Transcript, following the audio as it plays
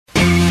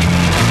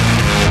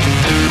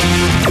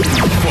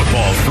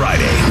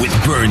Friday with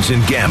Burns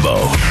and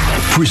Gambo.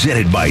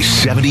 Presented by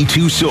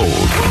 72 Sold.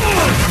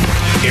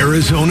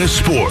 Arizona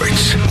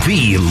Sports,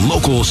 the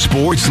local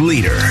sports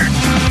leader.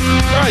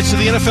 All right, so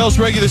the NFL's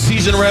regular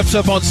season wraps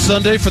up on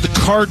Sunday for the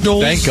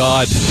Cardinals. Thank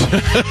God.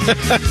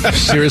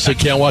 Seriously,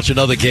 can't watch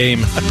another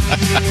game.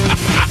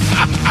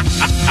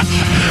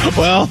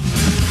 Well,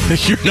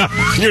 you're not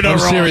I'm wrong.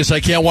 serious. I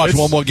can't watch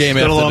one more game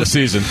after after this.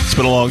 this. It's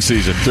been a long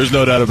season. There's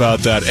no doubt about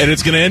that. And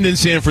it's going to end in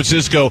San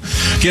Francisco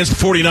against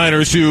the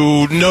 49ers,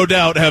 who no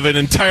doubt have an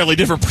entirely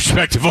different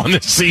perspective on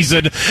this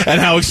season and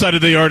how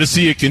excited they are to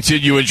see it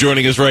continue. And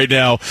joining us right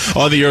now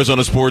on the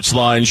Arizona Sports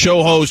Line,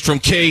 show host from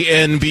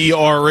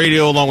KNBR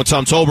Radio, along with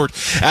Tom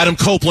Tolbert, Adam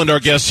Copeland, our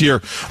guest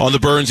here on the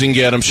Burns and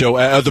Gambo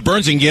show. The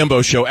Burns and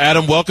Gambo show.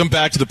 Adam, welcome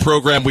back to the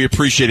program. We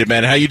appreciate it,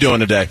 man. How you doing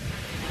today?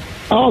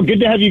 Oh, good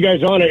to have you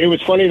guys on. It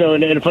was funny, though,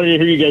 and funny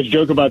to hear you guys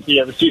joke about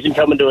the season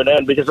coming to an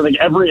end, because I think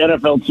every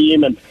NFL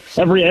team and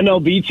every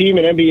MLB team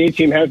and NBA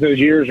team has those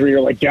years where you're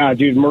like, God,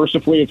 dude,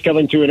 mercifully it's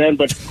coming to an end.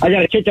 But I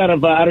got a kick out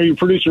of your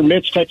producer,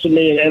 Mitch, texting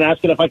me and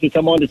asking if I could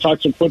come on to talk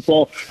some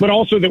football, but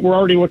also that we're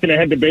already looking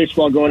ahead to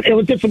baseball going, hey,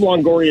 let's get some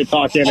Longoria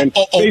talk in, and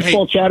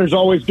baseball chatter's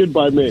always good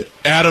by me.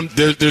 Adam,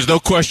 there's no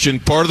question.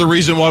 Part of the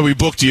reason why we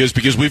booked you is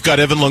because we've got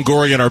Evan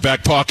Longoria in our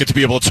back pocket to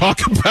be able to talk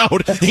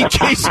about in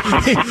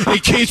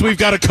case we've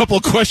got a couple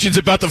of questions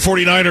about the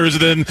 49ers.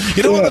 And then,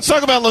 you know what, let's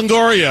talk about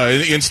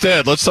Longoria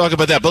instead. Let's talk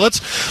about that. But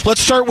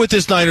let's start with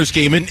this Niners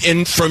game.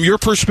 And from your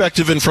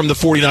perspective and from the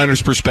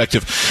 49ers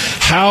perspective,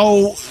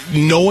 how,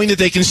 knowing that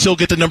they can still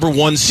get the number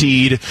one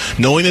seed,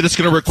 knowing that it's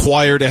going to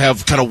require to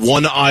have kind of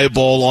one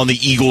eyeball on the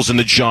Eagles and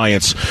the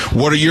Giants,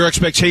 what are your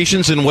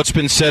expectations and what's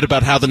been said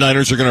about how the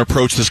Niners are going to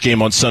approach this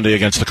game on Sunday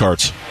against the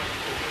Cards?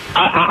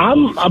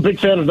 I'm a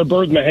big fan of the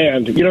bird in the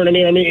hand. You know what I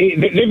mean? I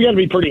mean, they've got to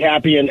be pretty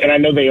happy, and I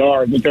know they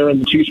are, that they're in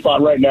the 2 spot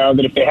right now,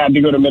 that if they had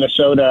to go to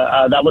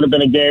Minnesota, that would have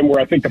been a game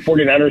where I think the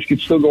 49ers could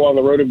still go on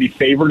the road and be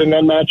favored in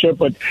that matchup,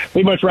 but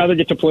they'd much rather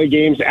get to play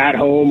games at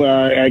home,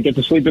 get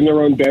to sleep in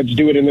their own beds,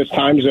 do it in this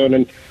time zone,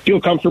 and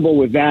feel comfortable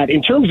with that.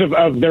 In terms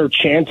of their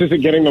chances at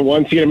getting the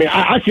 1 seed, I mean,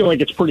 I feel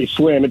like it's pretty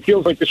slim. It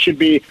feels like this should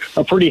be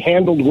a pretty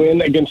handled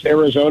win against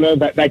Arizona.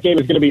 That game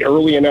is going to be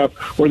early enough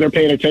where they're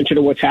paying attention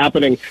to what's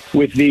happening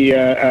with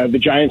the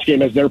Giants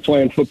game as they're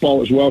playing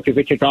football as well, because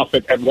they kick off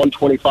at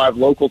 1:25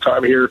 local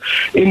time here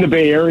in the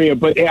Bay Area.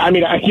 But I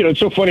mean,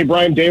 it's so funny.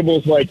 Brian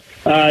Dable's like,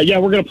 yeah,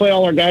 we're going to play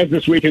all our guys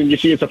this week, and you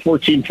see it's a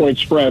 14-point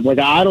spread. Like,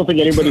 I don't think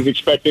anybody's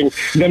expecting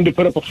them to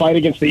put up a fight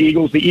against the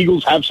Eagles. The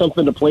Eagles have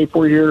something to play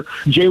for here.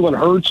 Jalen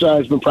Hurts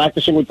has been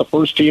practicing with the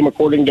first team,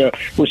 according to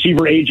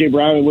receiver A.J.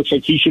 Brown. It looks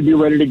like he should be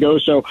ready to go.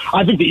 So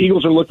I think the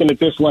Eagles are looking at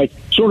this like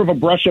sort of a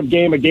brush-up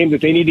game, a game that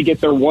they need to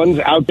get their ones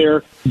out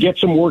there, get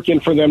some work in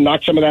for them,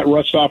 knock some of that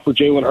rust off for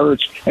Jalen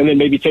Hurts, and then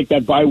maybe take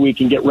that bye week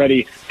and get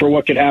ready for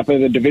what could happen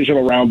in the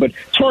divisional round. But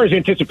as far as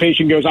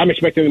anticipation goes, I'm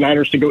expecting the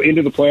Niners to go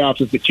into the playoffs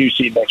as the 2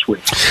 seed next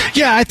week.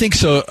 Yeah, I think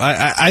so.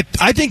 I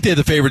think they're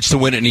the favorites to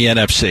win it in the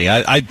NFC.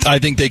 I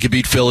think they could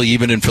beat Philly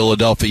even in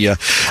Philadelphia.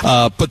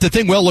 But the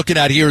thing we're looking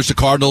at here is the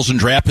Cardinals in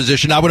draft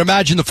position. I would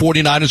imagine the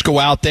 49ers go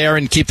out there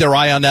and keep their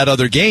eye on that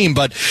other game.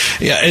 But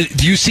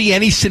do you see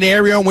any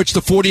scenario in which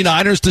the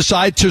 49ers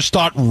decide to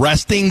start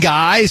resting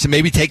guys and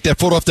maybe take their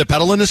foot off the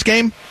pedal in this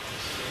game?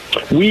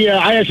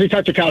 I actually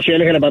talked to Kyle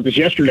Shanahan about this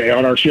yesterday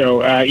on our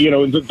show,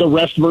 the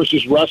rest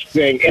versus rust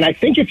thing. And I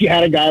think if you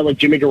had a guy like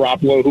Jimmy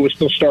Garoppolo who was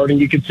still starting,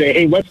 you could say,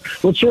 hey, let's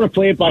sort of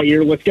play it by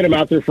ear. Let's get him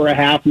out there for a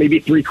half,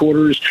 maybe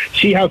 3/4,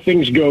 see how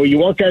things go. You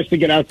want guys to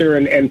get out there,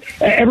 and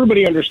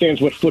everybody understands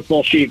what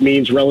football shape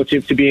means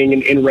relative to being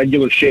in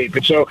regular shape.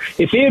 And so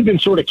if they had been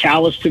sort of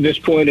callous to this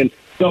point and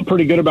felt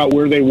pretty good about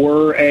where they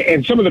were,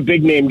 and some of the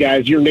big name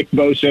guys, your Nick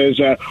Bosa's,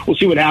 we'll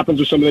see what happens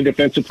with some of the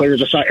defensive players.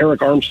 I saw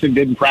Eric Armstead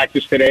did in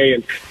practice today,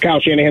 and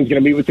Kyle Shanahan's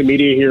going to meet with the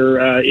media here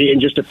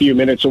in just a few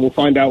minutes, so we'll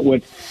find out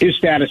what his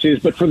status is.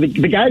 But for the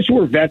guys who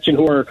are vets and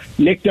who are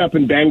nicked up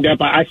and banged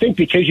up, I think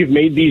because you've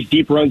made these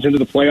deep runs into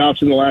the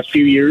playoffs in the last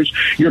few years,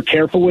 you're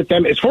careful with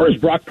them. As far as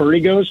Brock Purdy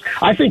goes,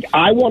 I think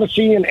I want to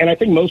see, and I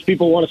think most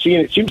people want to see,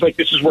 and it seems like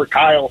this is where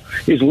Kyle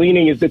is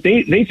leaning, is that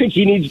they think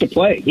he needs to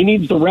play. He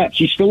needs the reps.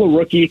 He's still a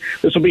rookie.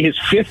 This will be his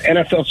 5th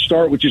NFL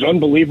start, which is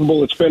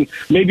unbelievable. It's been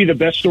maybe the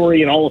best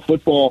story in all of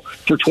football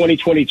for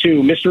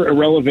 2022. Mr.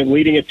 Irrelevant,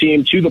 leading a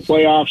team to the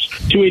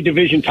playoffs, to a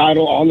division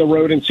title on the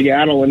road in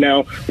Seattle, and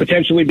now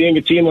potentially being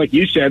a team, like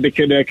you said, that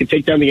could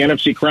take down the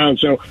NFC crown.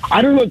 So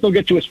I don't know if they'll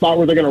get to a spot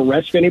where they're going to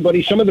rest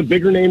anybody. Some of the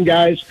bigger name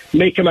guys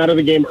may come out of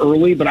the game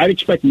early, but I'd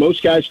expect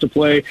most guys to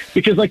play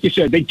because, like you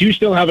said, they do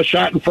still have a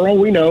shot. And for all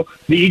we know,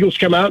 the Eagles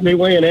come out and they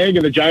lay an egg,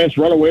 and the Giants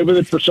run away with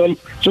it for some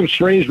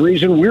strange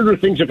reason. Weirder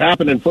things have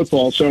happened in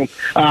football. So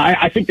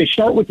I think they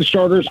start with the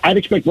starters. I'd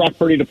expect Brock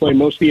Purdy to play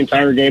most of the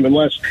entire game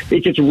unless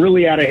it gets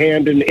really out of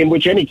hand, in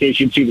which any case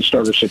you'd see the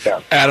starters sit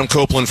down. Adam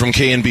Copeland from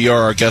KNBR,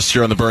 our guest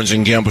here on the Burns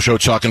and Gamble Show,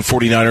 talking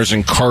 49ers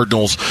and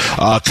Cardinals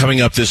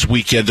coming up this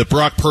weekend. The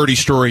Brock Purdy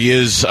story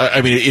is,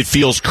 it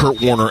feels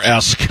Kurt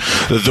Warner-esque,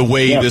 the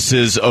way this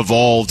is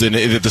evolved, and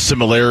the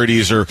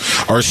similarities are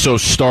so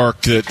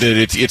stark that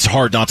it's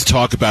hard not to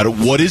talk about it.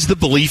 What is the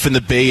belief in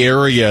the Bay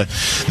Area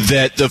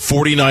that the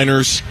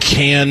 49ers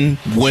can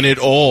win it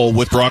all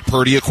with Brock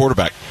Purdy at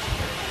quarterback?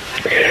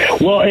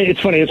 Well, it's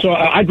funny. So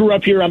I grew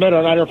up here. I've been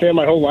a Niner fan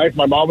my whole life.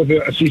 My mom was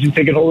a season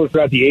ticket holder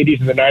throughout the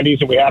 80s and the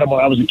 90s, and we had him when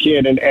I was a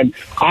kid. And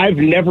I've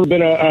never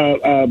been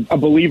a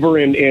believer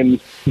in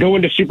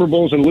going to Super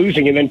Bowls and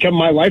losing. And then come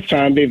my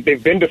lifetime,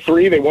 they've been to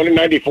 3. They won in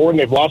 94, and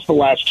they've lost the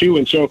last 2.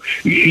 And so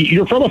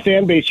you're from a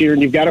fan base here,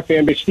 and you've got a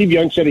fan base. Steve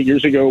Young said it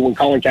years ago when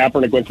Colin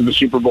Kaepernick went to the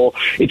Super Bowl.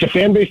 It's a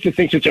fan base that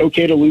thinks it's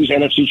okay to lose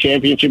NFC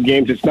championship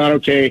games. It's not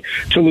okay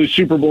to lose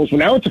Super Bowls. Well,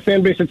 now it's a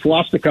fan base that's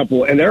lost a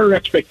couple, and there are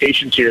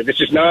expectations here.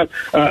 This is not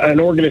an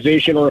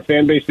organization or a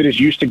fan base that is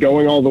used to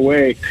going all the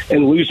way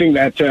and losing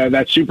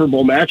that Super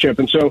Bowl matchup.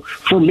 And so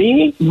for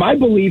me, my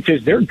belief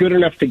is they're good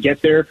enough to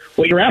get there.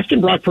 What you're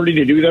asking Brock Purdy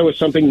to do, though, is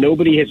something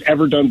nobody has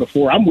ever done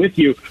before. I'm with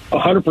you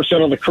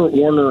 100% on the Kurt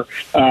Warner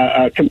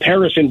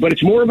comparison, but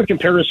it's more of a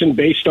comparison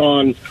based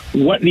on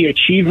what the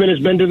achievement has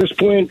been to this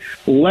point,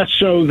 less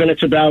so than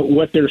it's about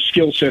what their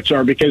skill sets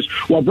are. Because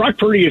while Brock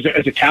Purdy is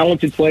a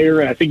talented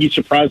player, and I think he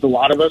surprised a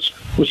lot of us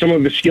with some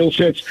of his skill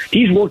sets,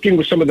 he's working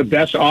with some of the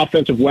best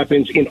offensive weapons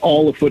in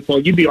all of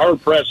football. You'd be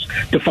hard-pressed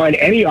to find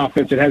any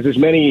offense that has as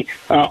many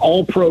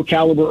all-pro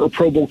caliber or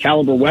Pro Bowl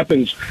caliber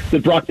weapons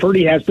that Brock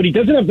Purdy has, but he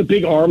doesn't have the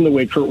big arm the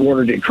way Kurt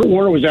Warner did. Kurt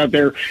Warner was out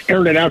there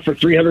airing it out for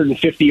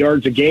 350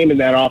 yards a game in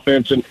that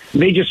offense, and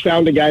they just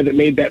found a guy that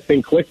made that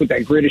thing click with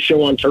that greatest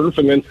show on turf,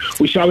 and then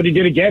we saw what he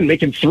did again,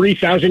 making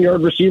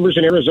 3,000-yard receivers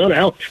in Arizona.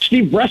 Hell,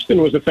 Steve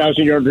Breston was a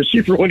 1,000-yard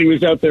receiver when he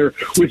was out there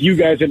with you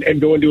guys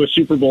and going to a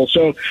Super Bowl.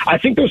 So I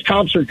think those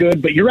comps are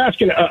good, but you're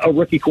asking a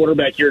rookie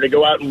quarterback here to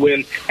go out and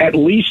win at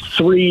least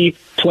 3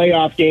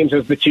 playoff games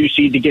as the 2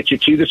 seed to get you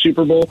to the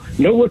Super Bowl.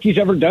 No rookie's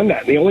ever done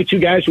that. The only 2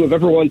 guys who have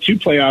ever won 2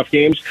 playoff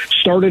games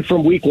started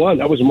from week 1.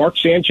 That was Mark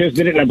Sanchez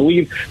did it, and I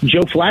believe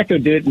Joe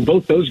Flacco did it, and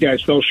both those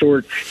guys fell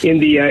short in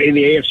the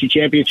AFC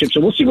Championship. So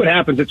we'll see what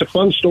happens. It's a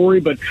fun story,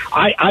 but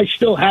I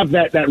still have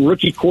that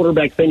rookie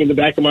quarterback thing in the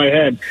back of my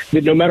head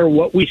that no matter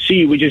what we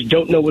see, we just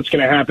don't know what's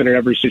going to happen in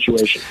every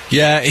situation.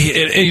 Yeah,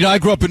 I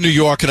grew up in New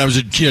York, and I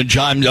was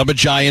I'm a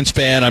Giants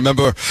fan. I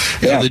remember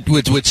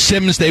with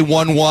Sims, they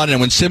won one,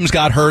 and when Sims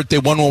got hurt, they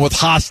won one with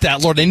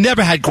Hostetler. They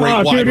never had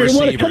great wide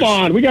receivers. Come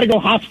on, we got to go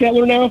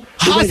Hostetler now.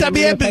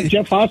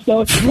 Jeff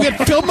Hostetler. We had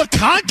Phil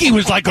McConkey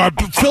was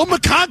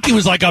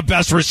like our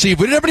best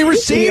receiver. We didn't have any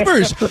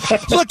receivers.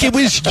 Look,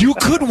 you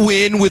could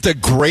win with a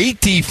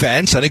great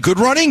defense and a good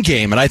running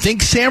game, and I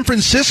think San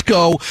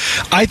Francisco,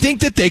 I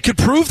think that they could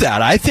prove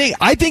that. I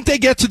think they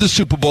get to the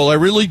Super Bowl. I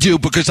really do,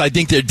 because I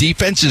think their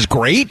defense is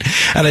great,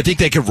 and I think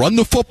they can run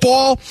the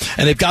football,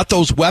 and they've got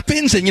those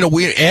weapons. And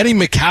we're adding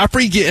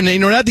McCaffrey, and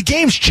now the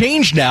game's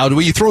changed now to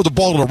where you throw the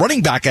ball to the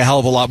running back a hell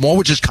of a lot more,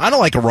 which is kind of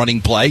like a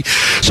running play.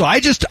 So I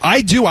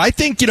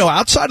think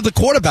outside of the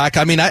quarterback,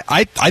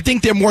 I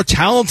think they're more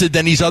talented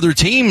than these other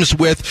teams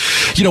with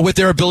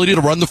their ability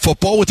to run the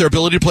football, with their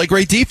ability to play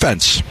great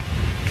defense.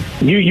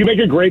 You make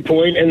a great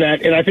point in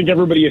that, and I think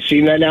everybody has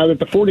seen that now, that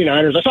the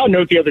 49ers, I saw a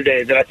note the other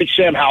day that I think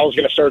Sam Howell's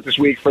going to start this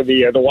week for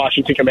the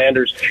Washington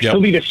Commanders. Yep.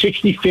 He'll be the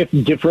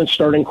 65th different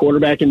starting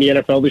quarterback in the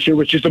NFL this year,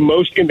 which is the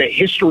most in the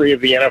history of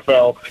the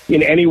NFL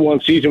in any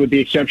one season, with the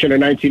exception of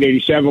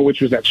 1987,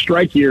 which was that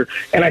strike year.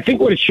 And I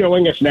think what it's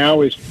showing us now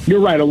is,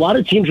 you're right, a lot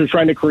of teams are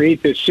trying to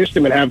create this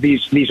system and have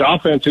these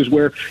offenses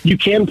where you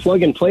can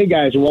plug and play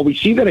guys. And while we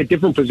see that at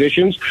different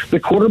positions, the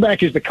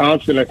quarterback is the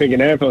constant, I think,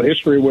 in NFL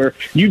history, where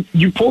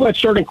you pull that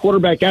starting quarterback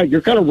out,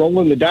 you're kind of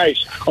rolling the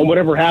dice on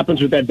whatever happens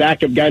with that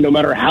backup guy, no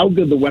matter how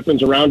good the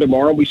weapons around him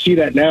are. And we see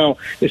that now,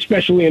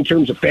 especially in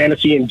terms of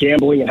fantasy and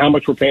gambling and how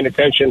much we're paying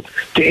attention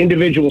to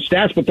individual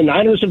stats. But the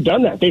Niners have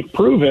done that. They've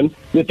proven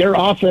that their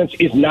offense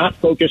is not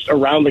focused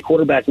around the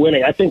quarterback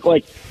winning. I think,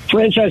 like,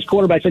 franchise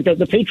quarterbacks, like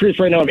the Patriots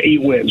right now have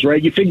 8 wins,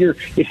 right? You figure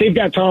if they've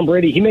got Tom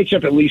Brady, he makes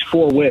up at least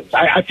 4 wins.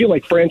 I feel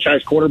like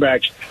franchise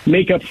quarterbacks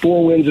make up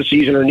 4 wins a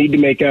season, or need to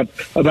make up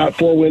about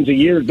 4 wins a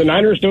year. The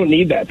Niners don't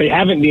need that. They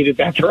haven't needed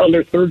that. They're on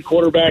their 3rd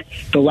quarterback,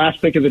 the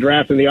last pick of the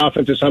draft, and the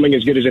offense is humming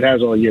as good as it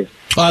has all year.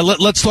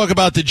 Let's talk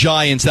about the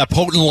Giants, that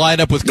potent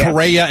lineup with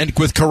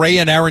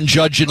Correa and Aaron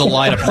Judge in the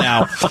lineup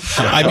now.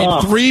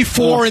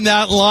 3-4 in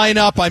that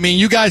lineup.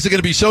 You guys are going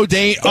to be so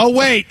oh,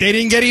 wait, they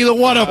didn't get either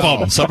one of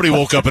them. Somebody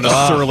woke up in a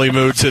surly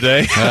mood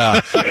today.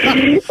 Yeah.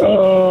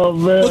 Oh,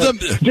 man.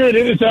 Dude,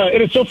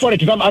 it is so funny,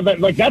 because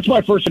I'm like, that's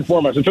my first and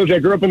foremost. I told you I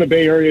grew up in the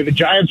Bay Area. The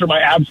Giants are my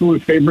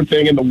absolute favorite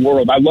thing in the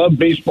world. I love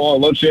baseball.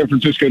 I love San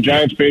Francisco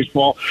Giants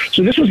baseball.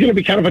 So this was going to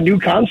be kind of a new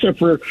concept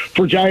for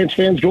Giants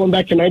fans going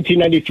back to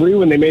 1993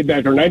 when they made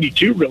that, or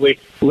 92 really,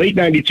 late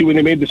 92 when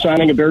they made the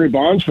signing of Barry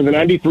Bonds for the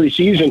 93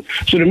 season.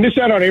 So to miss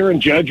out on Aaron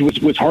Judge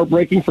was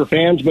heartbreaking for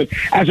fans. But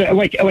as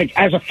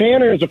a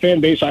fan or as a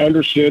fan base, I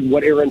understood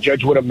what Aaron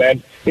Judge would have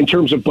meant in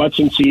terms of butts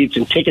and seats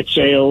and ticket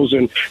sales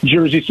and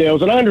jersey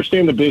sales. And I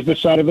understand the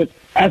business side of it.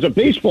 As a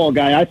baseball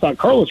guy, I thought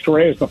Carlos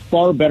Correa is the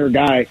far better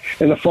guy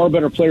and the far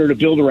better player to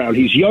build around.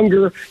 He's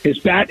younger. His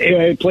bat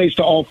plays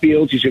to all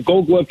fields. He's a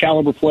Gold Glove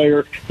caliber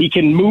player. He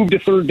can move to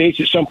third base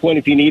at some point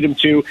if you need him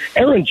to.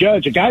 Aaron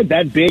Judge, a guy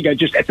that big,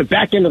 at the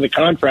back end of the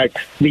contract,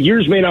 the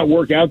years may not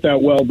work out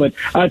that well. But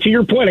to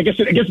your point, I guess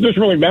it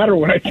doesn't really matter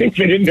what I think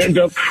they didn't end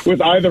up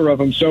with either of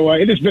them. So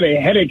it has been a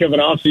headache of an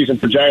offseason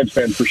for Giants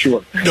fans for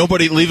sure.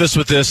 Nobody, leave us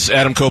with this.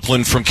 Adam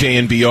Copeland from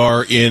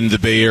KNBR in the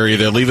Bay Area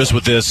there. Leave us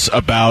with this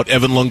about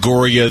Evan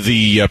Longoria.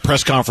 The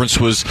press conference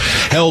was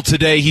held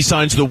today. He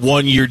signs the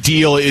one-year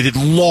deal. It had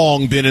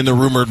long been in the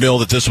rumored mill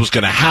that this was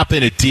going to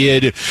happen. It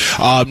did.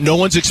 No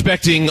one's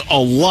expecting a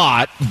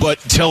lot, but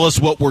tell us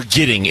what we're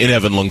getting in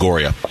Evan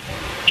Longoria.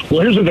 Well,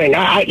 here's the thing.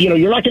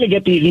 You're not going to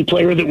get the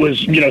player that was,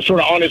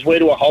 sort of on his way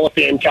to a Hall of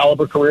Fame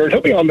caliber career. And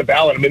he'll be on the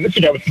ballot. I mean, this is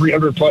a guy with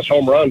 300-plus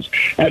home runs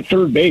at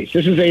third base.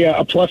 This is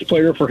a plus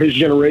player for his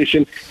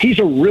generation. He's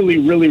a really,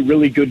 really,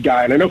 really good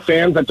guy. And I know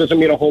fans, that doesn't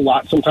mean a whole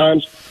lot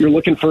sometimes. You're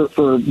looking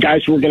for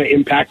guys who are going to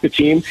impact the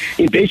team.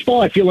 In baseball,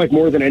 I feel like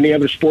more than any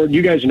other sport,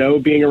 you guys know,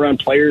 being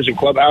around players and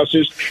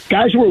clubhouses,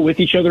 guys who are with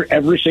each other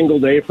every single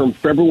day from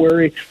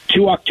February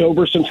to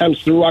October,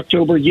 sometimes through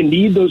October, you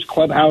need those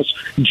clubhouse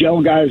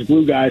gel guys,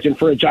 glue guys. And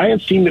for a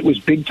Giants team that was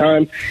big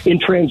time in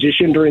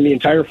transition during the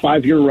entire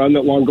 5-year run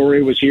that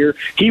Longoria was here,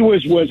 he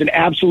was an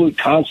absolute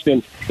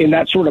constant in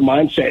that sort of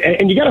mindset.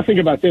 And you got to think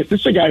about this. This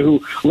is a guy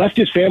who left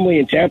his family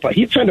in Tampa.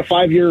 He signed a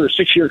 5-year or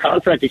 6-year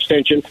contract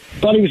extension,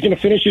 thought he was going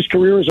to finish his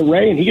career as a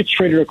Ray, and he gets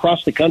traded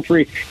across the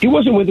country. He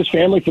wasn't with his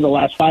family for the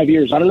last 5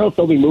 years. I don't know if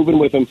they'll be moving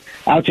with him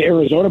out to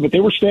Arizona, but they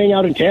were staying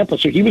out in Tampa,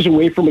 so he was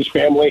away from his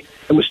family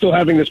and was still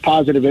having this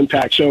positive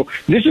impact. So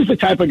this is the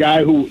type of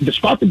guy who, the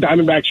spot the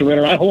Diamondbacks are in,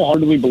 and I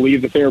wholeheartedly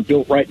believe that they are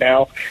built right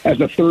now as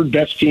the third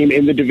best team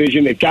in the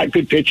division. They've got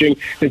good pitching.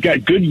 They've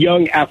got good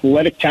young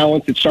athletic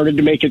talent that started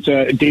to make its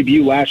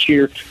debut last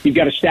year. You've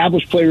got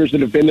established players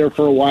that have been there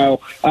for a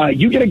while.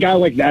 You get a guy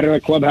like that in a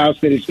clubhouse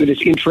that is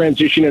in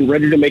transition and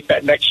ready to make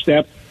that next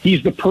step.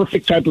 He's the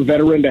perfect type of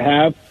veteran to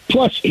have.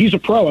 Plus, he's a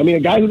pro. I mean, a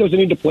guy who doesn't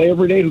need to play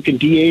every day, who can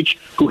DH,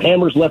 who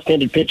hammers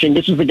left-handed pitching.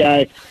 This is the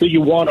guy that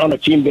you want on a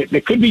team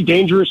that could be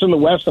dangerous in the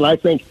West, and I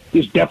think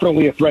is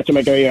definitely a threat to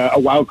make a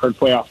wild card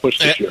playoff push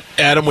this year.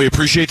 Adam, we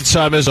appreciate the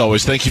time as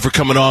always. Thank you for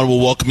coming on. We'll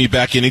welcome you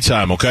back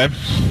anytime, okay?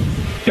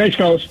 Thanks,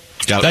 fellas.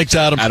 Thanks,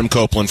 Adam. Adam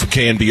Copeland from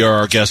KNBR,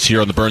 our guest here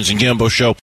on the Burns and Gambo Show.